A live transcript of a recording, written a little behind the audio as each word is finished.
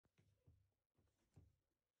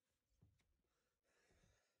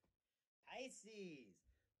Pisces.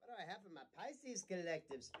 What do I have in my Pisces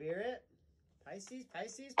collective spirit? Pisces,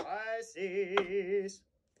 Pisces, Pisces.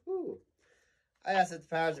 Ooh. I ask that the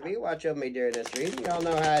powers of be watch over me during this reading. Y'all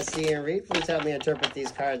know how I see and read. Please help me interpret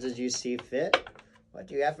these cards as you see fit. What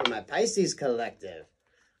do you have for my Pisces collective?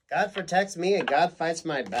 God protects me and God fights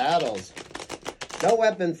my battles. No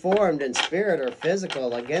weapon formed in spirit or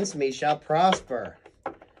physical against me shall prosper.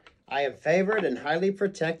 I am favored and highly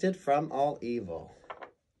protected from all evil.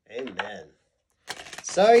 Amen.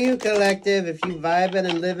 So are you, collective, if you vibing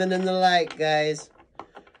and living in the light, guys.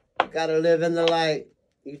 You gotta live in the light.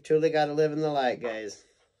 You truly gotta live in the light, guys.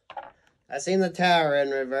 I seen the tower in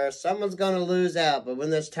reverse. Someone's gonna lose out, but when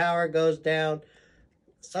this tower goes down,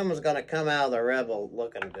 someone's gonna come out of the rebel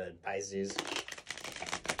looking good, Pisces.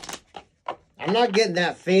 I'm not getting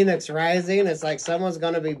that phoenix rising. It's like someone's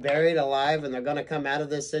gonna be buried alive and they're gonna come out of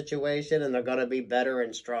this situation and they're gonna be better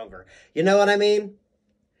and stronger. You know what I mean?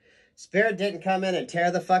 Spirit didn't come in and tear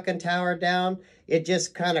the fucking tower down. It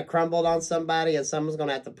just kind of crumbled on somebody and someone's going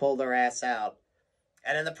to have to pull their ass out.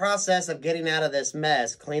 And in the process of getting out of this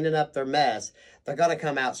mess, cleaning up their mess, they're going to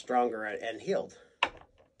come out stronger and healed.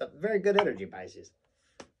 But very good energy, Pisces.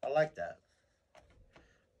 I like that.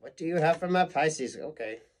 What do you have for my Pisces?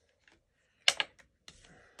 Okay.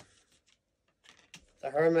 The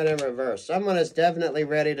Hermit in reverse. Someone is definitely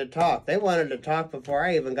ready to talk. They wanted to talk before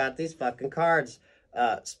I even got these fucking cards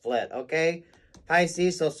split, okay?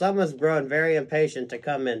 Pisces, so someone's growing very impatient to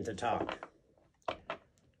come in to talk.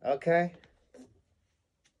 Okay?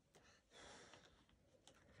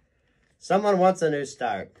 Someone wants a new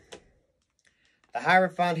start. The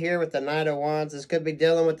Hierophant here with the Knight of Wands. This could be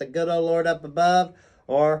dealing with the good old Lord up above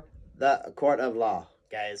or the court of law,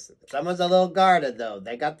 guys. Someone's a little guarded, though.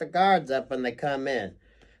 They got the guards up when they come in.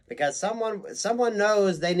 Because someone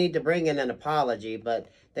knows they need to bring in an apology, but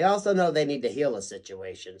they also know they need to heal a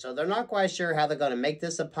situation. So they're not quite sure how they're going to make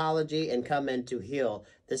this apology and come in to heal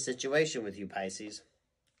this situation with you, Pisces.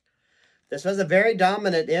 This was a very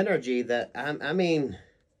dominant energy that, I mean,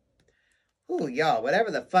 ooh, y'all,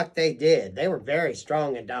 whatever the fuck they did, they were very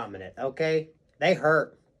strong and dominant, okay? They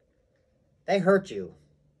hurt. They hurt you.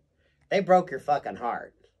 They broke your fucking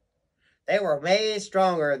heart. They were way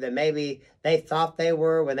stronger than maybe they thought they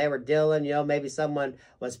were when they were dealing. You know, maybe someone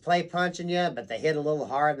was play punching you, but they hit a little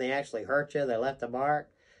hard and they actually hurt you. They left a mark.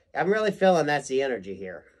 I'm really feeling that's the energy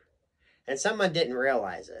here. And someone didn't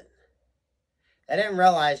realize it. They didn't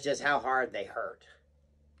realize just how hard they hurt.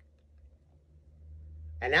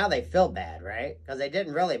 And now they feel bad, right? Because they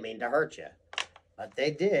didn't really mean to hurt you. But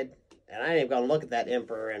they did. And I ain't even going to look at that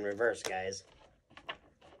Emperor in reverse, guys.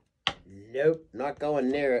 Nope, not going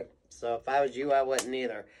near it. So if I was you, I wouldn't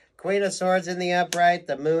either. Queen of Swords in the upright,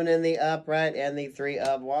 the Moon in the upright, and the Three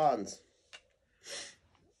of Wands.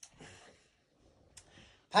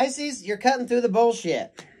 Pisces, you're cutting through the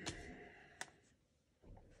bullshit.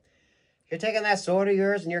 You're taking that sword of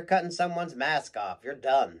yours and you're cutting someone's mask off. You're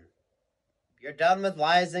done. You're done with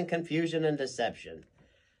lies and confusion and deception.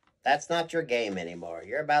 That's not your game anymore.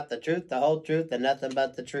 You're about the truth, the whole truth, and nothing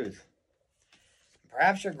but the truth.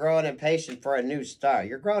 Perhaps you're growing impatient for a new start.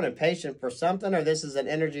 You're growing impatient for something, or this is an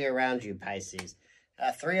energy around you, Pisces.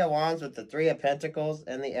 Three of Wands with the Three of Pentacles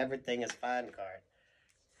and the Everything is Fine card.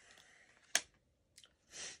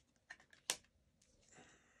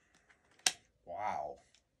 Wow.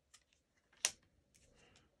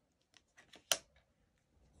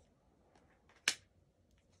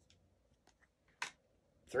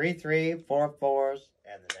 Three, 4 4s,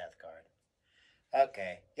 and the Death card.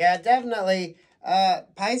 Okay. Yeah, definitely.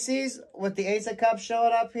 Pisces, with the Ace of Cups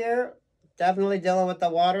showing up here, definitely dealing with the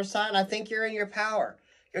water sign. I think you're in your power.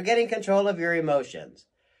 You're getting control of your emotions,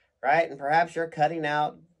 right? And perhaps you're cutting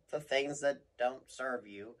out the things that don't serve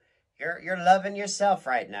you. You're loving yourself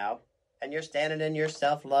right now, and you're standing in your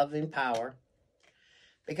self-loving power.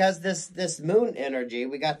 Because this moon energy,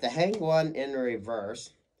 we got the Hanged One in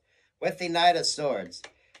reverse with the Knight of Swords.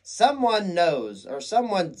 Someone knows, or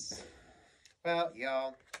someone's, well,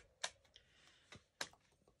 y'all,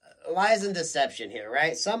 lies and deception here,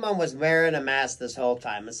 right? Someone was wearing a mask this whole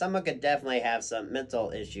time, and someone could definitely have some mental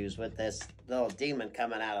issues with this little demon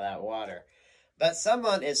coming out of that water. But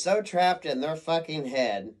someone is so trapped in their fucking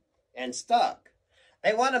head and stuck.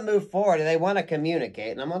 They want to move forward, and they want to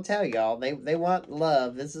communicate, and I'm going to tell y'all, they want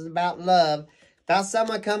love. This is about love. About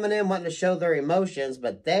someone coming in wanting to show their emotions,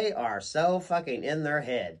 but they are so fucking in their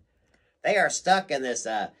head. They are stuck in this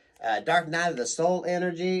dark night of the soul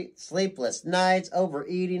energy, sleepless nights,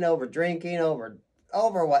 overeating, over drinking,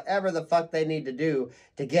 over whatever the fuck they need to do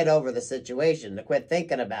to get over the situation, to quit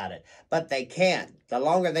thinking about it. But they can't. The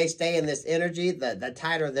longer they stay in this energy, the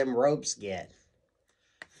tighter them ropes get.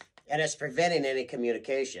 And it's preventing any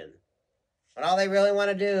communication. But all they really want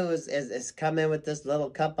to do is come in with this little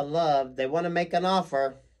cup of love. They want to make an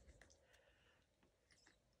offer.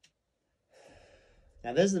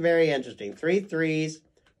 Now, this is very interesting. 3 3s,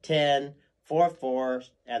 10, 4 4s,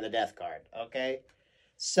 and the death card. Okay?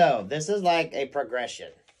 So, this is like a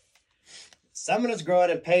progression. Someone is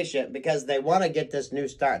growing impatient because they want to get this new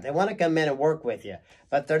start. They want to come in and work with you.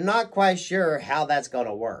 But they're not quite sure how that's going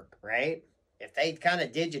to work, right? If they kind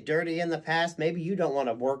of did you dirty in the past, maybe you don't want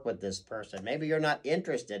to work with this person. Maybe you're not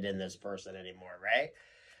interested in this person anymore, right?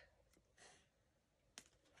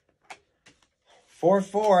 4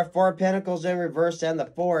 4, 4 of Pentacles in reverse, and the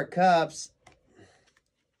 4 of Cups.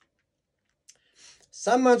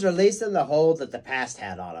 Someone's releasing the hold that the past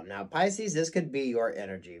had on them. Now, Pisces, this could be your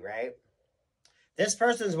energy, right? This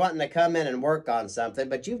person's wanting to come in and work on something,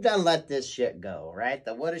 but you've done let this shit go, right?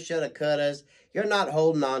 The woulda, shoulda, couldas. You're not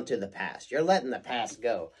holding on to the past. You're letting the past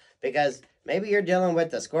go. Because maybe you're dealing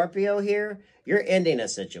with the Scorpio here. You're ending a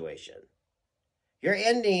situation. You're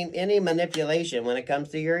ending any manipulation when it comes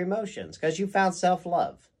to your emotions because you found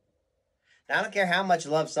self-love. Now, I don't care how much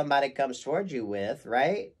love somebody comes towards you with,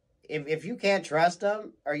 right? If you can't trust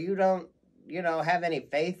them or you don't, have any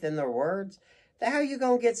faith in their words, then how are you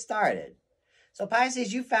going to get started? So,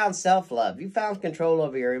 Pisces, you found self-love. You found control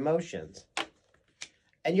over your emotions.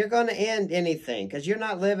 And you're going to end anything because you're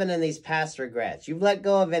not living in these past regrets. You've let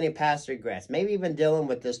go of any past regrets. Maybe even dealing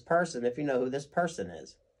with this person if you know who this person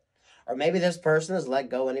is. Or maybe this person has let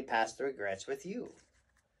go of any past regrets with you.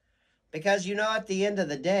 Because at the end of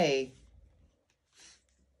the day,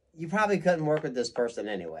 you probably couldn't work with this person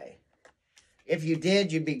anyway. If you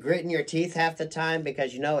did, you'd be gritting your teeth half the time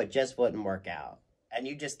because it just wouldn't work out. And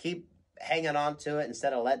you just keep hanging on to it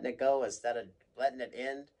instead of letting it go, instead of letting it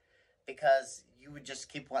end, because you would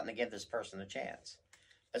just keep wanting to give this person a chance.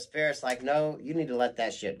 But Spirit's like, no, you need to let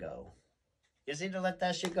that shit go. You just need to let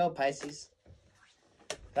that shit go, Pisces.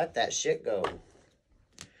 Let that shit go.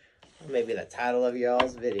 Maybe the title of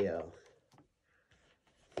y'all's video.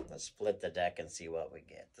 Let's split the deck and see what we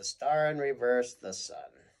get. The Star in reverse, the Sun.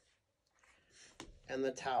 And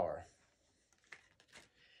the Tower.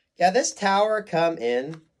 Yeah, this Tower come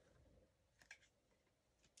in.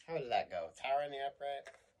 How did that go? Tower in the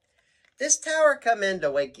upright? This Tower come in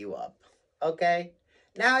to wake you up. Okay?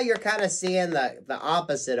 Now you're kind of seeing the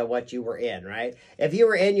opposite of what you were in, right? If you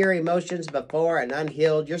were in your emotions before and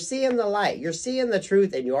unhealed, you're seeing the light. You're seeing the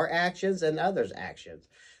truth in your actions and others' actions.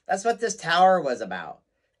 That's what this Tower was about.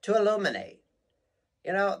 To illuminate.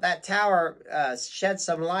 That Tower shed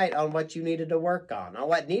some light on what you needed to work on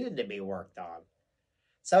what needed to be worked on.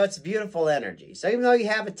 So it's beautiful energy. So even though you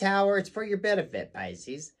have a Tower, it's for your benefit,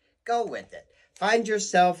 Pisces. Go with it. Find your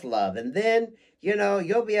self-love. And then,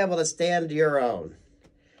 you'll be able to stand your own.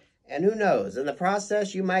 And who knows, in the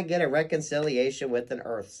process, you might get a reconciliation with an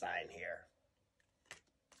earth sign here.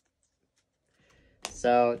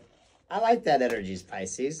 So, I like that energies,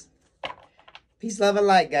 Pisces. Peace, love, and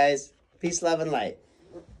light, guys. Peace, love, and light.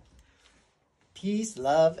 Peace,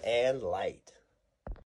 love, and light.